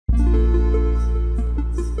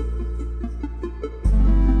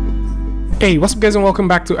Hey, what's up guys, and welcome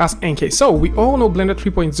back to askNK. So we all know Blender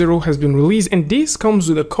 3.0 has been released, and this comes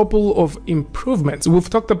with a couple of improvements. We've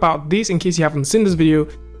talked about this. In case you haven't seen this video,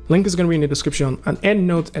 link is going to be in the description, an end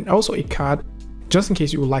note and also a card just in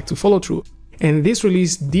case you would like to follow through. And this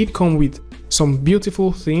release did come with some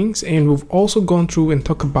beautiful things, and we've also gone through and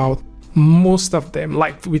talked about most of them.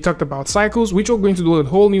 Like we talked about cycles, which we're going to do a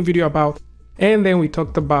whole new video about, and then we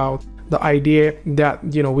talked about the idea that,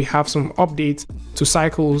 you know, we have some updates to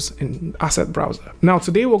cycles and asset browser. Now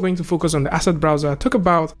today we're going to focus on the asset browser, talk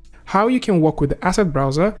about how you can work with the asset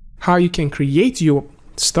browser, how you can create your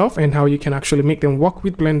stuff, and how you can actually make them work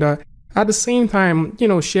with Blender. At the same time, you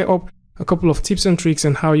know, share up a couple of tips and tricks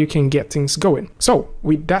and how you can get things going. So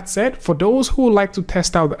with that said, for those who like to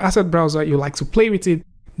test out the asset browser, you like to play with it,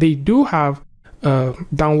 they do have a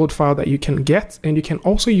download file that you can get, and you can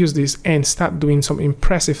also use this and start doing some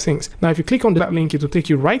impressive things. Now if you click on that link, it will take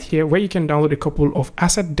you right here where you can download a couple of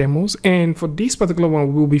asset demos, and for this particular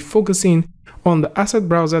one we'll be focusing on the asset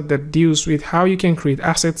browser that deals with how you can create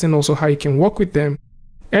assets and also how you can work with them.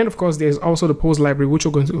 And of course there's also the pose library, which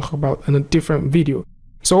we're going to talk about in a different video.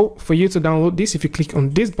 So for you to download this, if you click on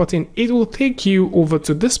this button, it will take you over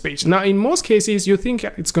to this page. Now in most cases you think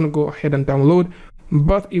it's going to go ahead and download,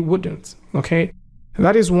 but it wouldn't. Okay,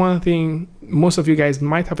 that is one thing most of you guys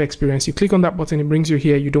might have experienced. You click on that button, it brings you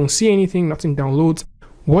here, you don't see anything, nothing downloads.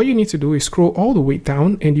 What you need to do is scroll all the way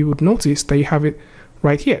down, and you would notice that you have it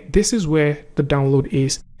right here. This is where the download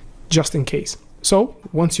is, just in case. So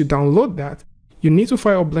once you download that, you need to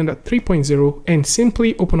fire up Blender 3.0 and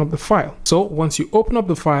simply open up the file. So once you open up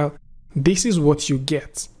the file, this is what you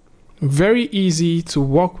get. Very easy to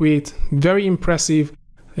work with, very impressive.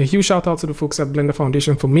 A huge shout out to the folks at Blender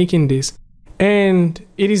Foundation for making this. And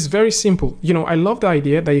it is very simple. You know, I love the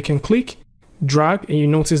idea that you can click, drag, and you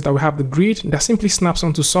notice that we have the grid that simply snaps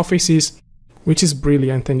onto surfaces, which is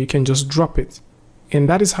brilliant, and you can just drop it. And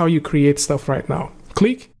that is how you create stuff right now.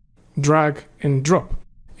 Click, drag, and drop.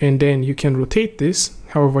 And then you can rotate this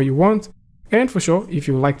however you want. And for sure, if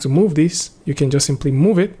you like to move this, you can just simply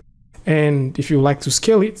move it. And if you like to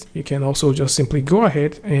scale it, you can also just simply go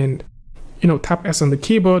ahead and, you know, tap S on the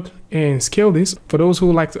keyboard and scale this. For those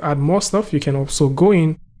who like to add more stuff, you can also go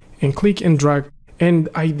in and click and drag. And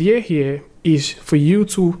the idea here is for you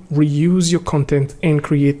to reuse your content and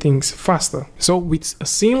create things faster. So with a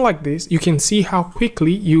scene like this, you can see how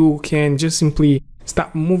quickly you can just simply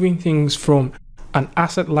start moving things from an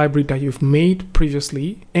asset library that you've made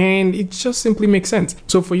previously, and it just simply makes sense.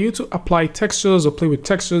 So for you to apply textures or play with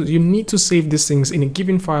textures, you need to save these things in a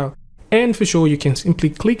given file, and for sure you can simply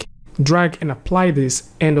click, drag, and apply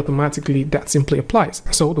this, and automatically that simply applies.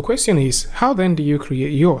 So the question is, how then do you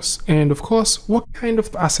create yours? And of course, what kind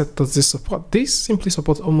of asset does this support? This simply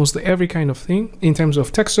supports almost every kind of thing in terms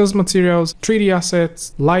of textures, materials, 3D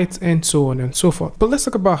assets, light, and so on and so forth. But let's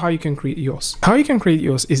talk about how you can create yours. How you can create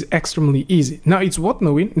yours is extremely easy. Now it's worth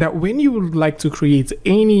knowing that when you would like to create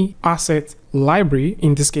any asset library,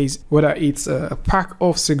 in this case, whether it's a pack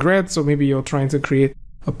of cigarettes, or maybe you're trying to create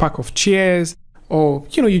a pack of chairs, or,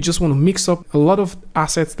 you know, you just want to mix up a lot of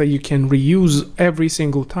assets that you can reuse every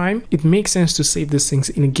single time, it makes sense to save these things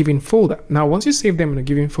in a given folder. Now, once you save them in a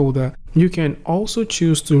given folder, you can also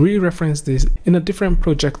choose to re-reference this in a different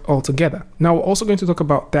project altogether. Now, we're also going to talk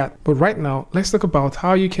about that, but right now, let's talk about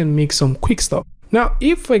how you can make some quick stuff. Now,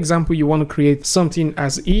 if, for example, you want to create something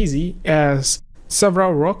as easy as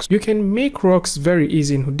several rocks, you can make rocks very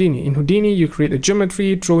easy in Houdini. In Houdini, you create a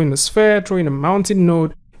geometry, throw in a sphere, throw in a mountain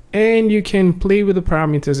node, and you can play with the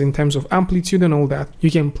parameters in terms of amplitude and all that.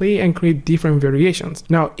 You can play and create different variations.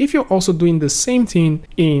 Now, if you're also doing the same thing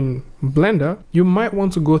in Blender, you might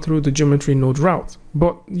want to go through the geometry node route.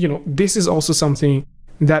 But, you know, this is also something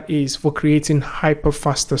that is for creating hyper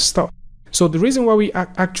faster stuff. So the reason why we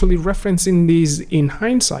are actually referencing these in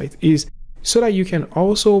hindsight is so that you can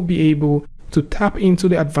also be able to tap into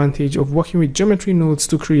the advantage of working with geometry nodes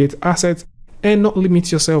to create assets and not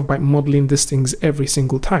limit yourself by modeling these things every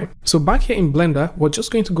single time. So back here in Blender, we're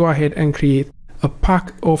just going to go ahead and create a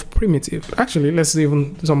pack of primitive. Actually, let's do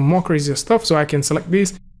even some more crazier stuff. So I can select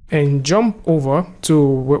this and jump over to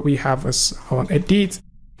what we have as our edit,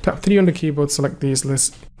 tap 3 on the keyboard, select this.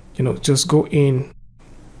 Let's, you know, just go in.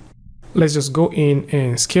 Let's just go in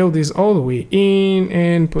and scale this all the way in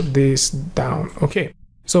and put this down. Okay,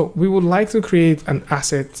 so we would like to create an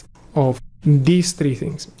asset of these 3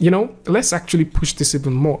 things. You know, let's actually push this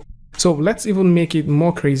even more. So let's even make it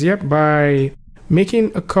more crazier by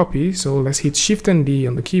making a copy. So let's hit Shift and D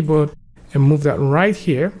on the keyboard and move that right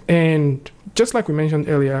here. And just like we mentioned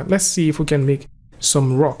earlier, let's see if we can make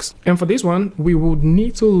some rocks. And for this one, we would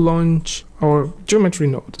need to launch our geometry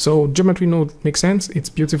node. So geometry node makes sense. It's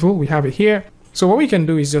beautiful. We have it here. So what we can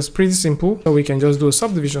do is just pretty simple. So we can just do a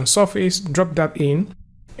subdivision surface, drop that in,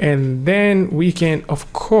 and then we can,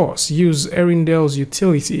 of course, use Arundel's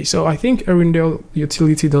utility. So I think Arundel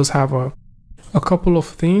utility does have a couple of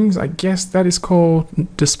things. I guess that is called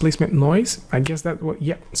displacement noise. I guess that,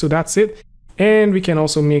 yeah, so that's it. And we can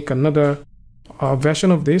also make another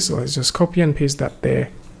version of this. So let's just copy and paste that there,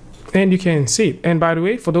 and you can see it. And by the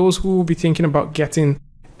way, for those who will be thinking about getting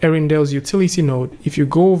Arundel's utility node, if you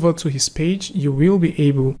go over to his page, you will be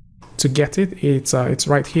able to get it. It's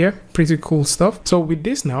right here. Pretty cool stuff. So with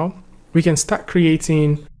this now, we can start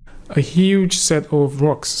creating a huge set of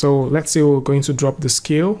rocks. So let's say we're going to drop the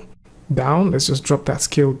scale down. Let's just drop that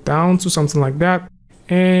scale down to something like that.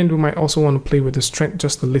 And we might also want to play with the strength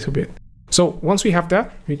just a little bit. So once we have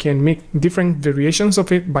that, we can make different variations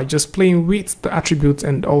of it by just playing with the attributes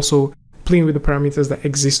and also playing with the parameters that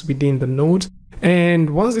exist within the node.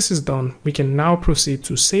 And once this is done, we can now proceed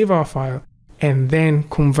to save our file and then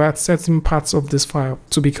convert certain parts of this file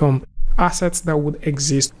to become assets that would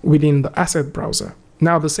exist within the asset browser.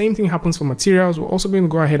 Now, the same thing happens for materials. We're also going to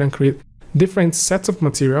go ahead and create different sets of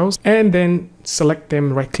materials and then select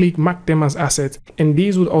them, right click, mark them as assets, and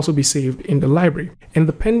these would also be saved in the library. And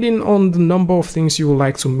depending on the number of things you would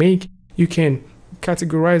like to make, you can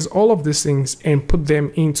categorize all of these things and put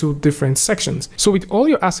them into different sections. So with all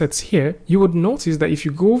your assets here, you would notice that if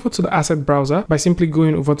you go over to the asset browser by simply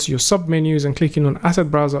going over to your submenus and clicking on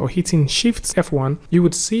asset browser or hitting Shift F1, you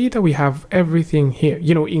would see that we have everything here,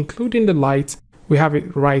 including the light. We have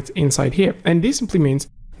it right inside here. And this simply means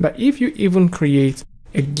that if you even create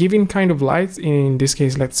a given kind of light, in this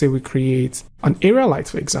case, let's say we create an area light,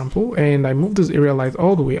 for example, and I move this area light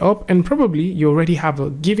all the way up, and probably you already have a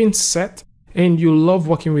given set and you love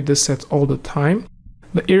working with this set all the time,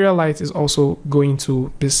 the area light is also going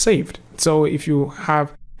to be saved. So if you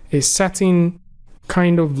have a certain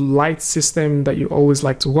kind of light system that you always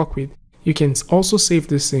like to work with, you can also save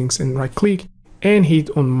these things and right click and hit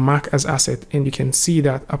on mark as asset, and you can see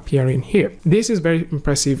that appearing here. This is very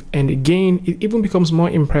impressive, and again, it even becomes more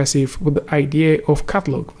impressive with the idea of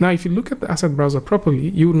catalog. Now, if you look at the asset browser properly,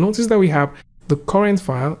 you will notice that we have the current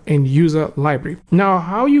file and user library. Now,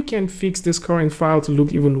 how you can fix this current file to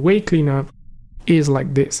look even way cleaner is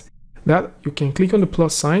like this. That you can click on the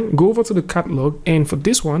plus sign, go over to the catalog, and for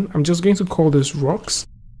this one, I'm just going to call this rocks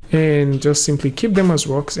and just simply keep them as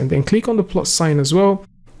rocks, and then click on the plus sign as well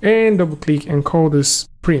and double click and call this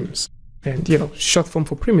prims, and short form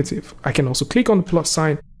for primitive. I can also click on the plus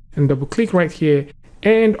sign and double click right here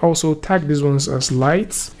and also tag these ones as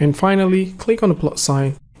lights, and finally click on the plus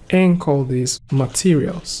sign and call these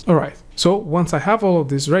materials. All right, so once I have all of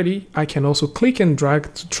this ready, I can also click and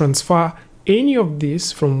drag to transfer any of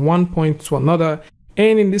these from one point to another.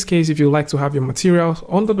 And in this case, if you like to have your materials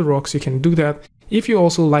under the rocks, you can do that. If you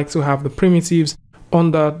also like to have the primitives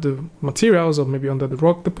under the materials or maybe under the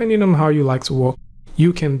rock, depending on how you like to work,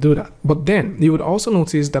 you can do that. But then you would also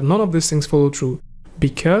notice that none of these things follow through,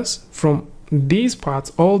 because from these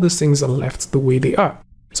parts, all these things are left the way they are.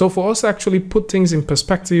 So for us to actually put things in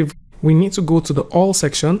perspective, we need to go to the all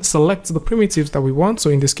section, select the primitives that we want. So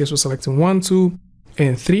in this case, we're selecting 1, 2,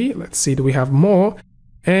 and 3. Let's see, do we have more?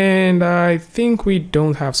 And I think we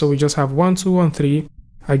don't have, so we just have 1, 2, and 3.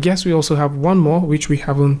 I guess we also have one more, which we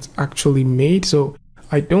haven't actually made. So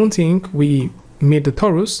I don't think we made the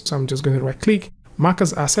torus. So I'm just going to right click, mark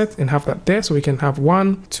as asset, and have that there. So we can have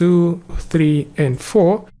 1, 2, 3, and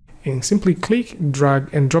 4, and simply click,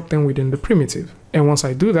 drag, and drop them within the primitive. And once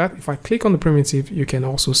I do that, if I click on the primitive, you can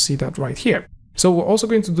also see that right here. So we're also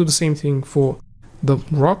going to do the same thing for the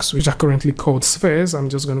rocks, which are currently called spheres. I'm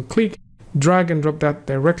just going to click, drag, and drop that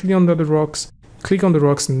directly under the rocks. Click on the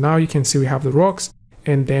rocks, and now you can see we have the rocks,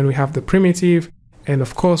 and then we have the primitive. And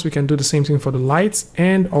of course, we can do the same thing for the lights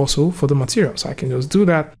and also for the materials. So I can just do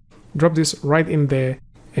that, drop this right in there,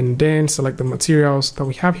 and then select the materials that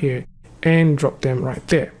we have here and drop them right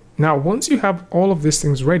there. Now, once you have all of these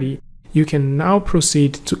things ready, you can now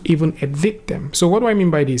proceed to even edit them. So what do I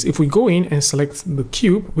mean by this? If we go in and select the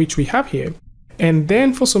cube, which we have here, and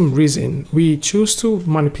then for some reason we choose to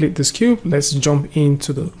manipulate this cube, let's jump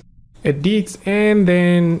into the edit, and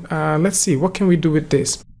then let's see, what can we do with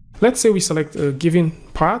this? Let's say we select a given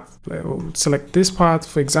part, we'll select this part,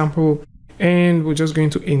 for example, and we're just going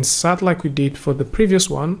to insert like we did for the previous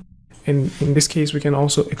one. And in this case, we can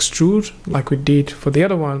also extrude like we did for the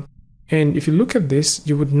other one. And if you look at this,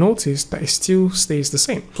 you would notice that it still stays the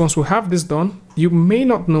same. Once we have this done, you may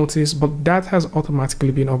not notice, but that has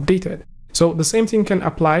automatically been updated. So the same thing can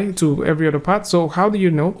apply to every other part. So how do you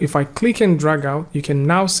know? If I click and drag out, you can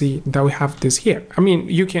now see that we have this here. I mean,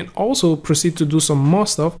 you can also proceed to do some more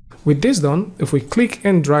stuff. With this done, if we click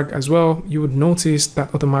and drag as well, you would notice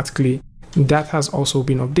that automatically that has also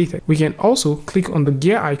been updated. We can also click on the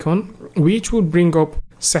gear icon, which would bring up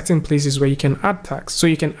certain places where you can add tags. So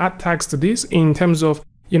you can add tags to this in terms of,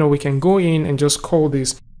 you know, we can go in and just call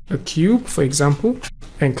this a cube, for example,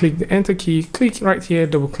 and click the enter key, click right here,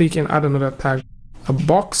 double click and add another tag, a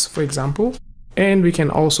box, for example. And we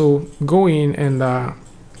can also go in and,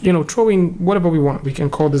 you know, throw in whatever we want. We can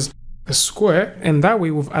call this a square, and that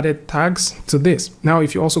way we've added tags to this. Now,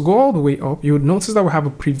 if you also go all the way up, you would notice that we have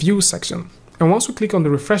a preview section. And once we click on the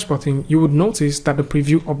refresh button, you would notice that the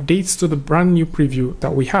preview updates to the brand new preview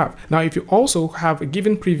that we have. Now, if you also have a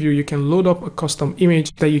given preview, you can load up a custom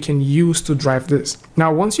image that you can use to drive this.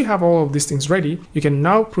 Now, once you have all of these things ready, you can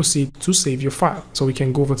now proceed to save your file. So we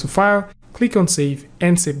can go over to File, click on Save,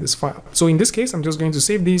 and save this file. So in this case, I'm just going to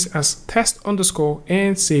save these as test_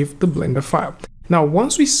 and save the Blender file. Now,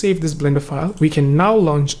 once we save this Blender file, we can now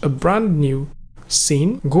launch a brand new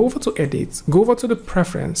scene. Go over to Edit, go over to the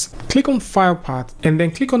Preference, click on File Path, and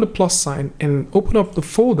then click on the plus sign and open up the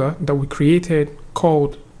folder that we created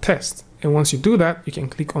called Test. And once you do that, you can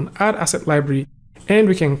click on Add Asset Library, and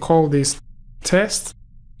we can call this Test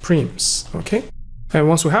Prims. Okay. And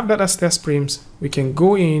once we have that as Test Prims, we can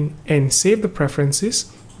go in and save the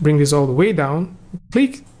preferences, bring this all the way down,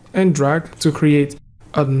 click and drag to create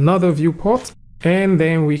another viewport, and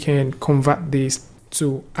then we can convert this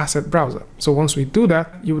to asset browser. So once we do that,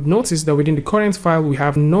 you would notice that within the current file we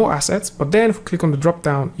have no assets, but then if we click on the drop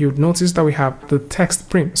down, you would notice that we have the text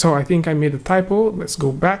prim. So I think I made a typo. Let's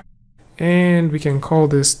go back and we can call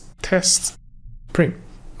this test prim.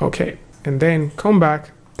 Okay, and then come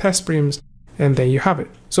back, test prims, and then you have it.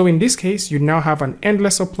 So in this case, you now have an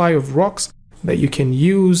endless supply of rocks that you can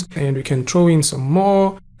use, and we can throw in some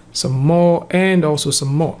more, and also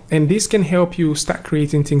some more. And this can help you start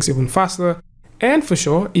creating things even faster. And for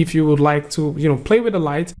sure, if you would like to, play with the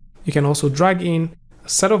light, you can also drag in a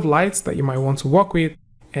set of lights that you might want to work with.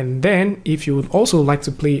 And then if you would also like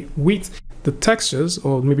to play with the textures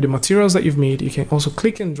or maybe the materials that you've made, you can also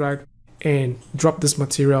click and drag and drop these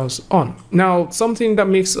materials on. Now, something that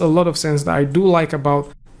makes a lot of sense that I do like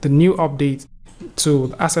about the new update to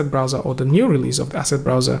the asset browser, or the new release of the asset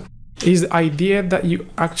browser, is the idea that you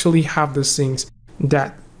actually have these things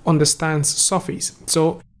that understands surface.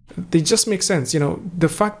 So they just make sense. The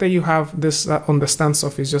fact that you have this understand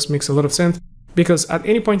surface just makes a lot of sense, because at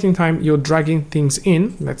any point in time you're dragging things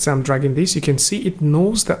in. Let's say I'm dragging this, you can see it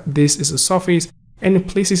knows that this is a surface and it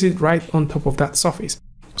places it right on top of that surface.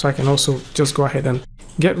 So I can also just go ahead and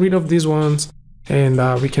get rid of these ones,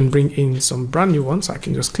 and we can bring in some brand new ones. I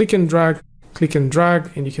can just click and drag,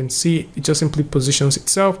 and you can see it just simply positions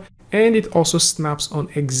itself, and it also snaps on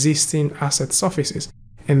existing asset surfaces.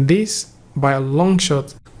 And this, by a long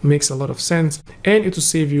shot, makes a lot of sense, and it will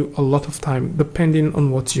save you a lot of time depending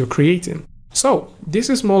on what you're creating. So this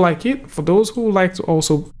is more like it for those who like to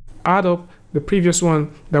also add up the previous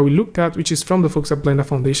one that we looked at, which is from the folks at Blender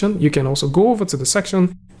Foundation. You can also go over to the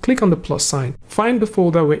section, click on the plus sign, find the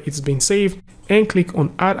folder where it's been saved, and click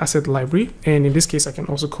on Add Asset Library. And in this case, I can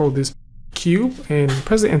also call this cube and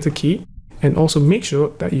press the enter key, and also make sure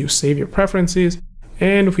that you save your preferences.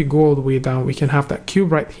 And if we go all the way down, we can have that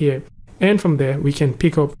cube right here. And from there, we can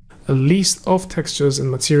pick up a list of textures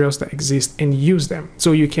and materials that exist and use them.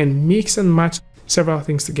 So you can mix and match several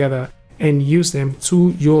things together and use them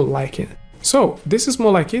to your liking. So this is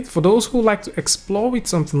more like it for those who like to explore with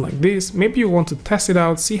something like this. Maybe you want to test it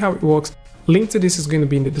out, see how it works. Link to this is going to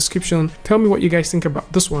be in the description. Tell me what you guys think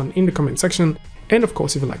about this one in the comment section. And of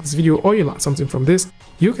course, if you like this video or you learned something from this,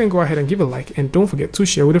 you can go ahead and give a like, and don't forget to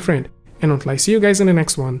share with a friend. And until I see you guys in the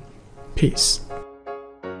next one, peace.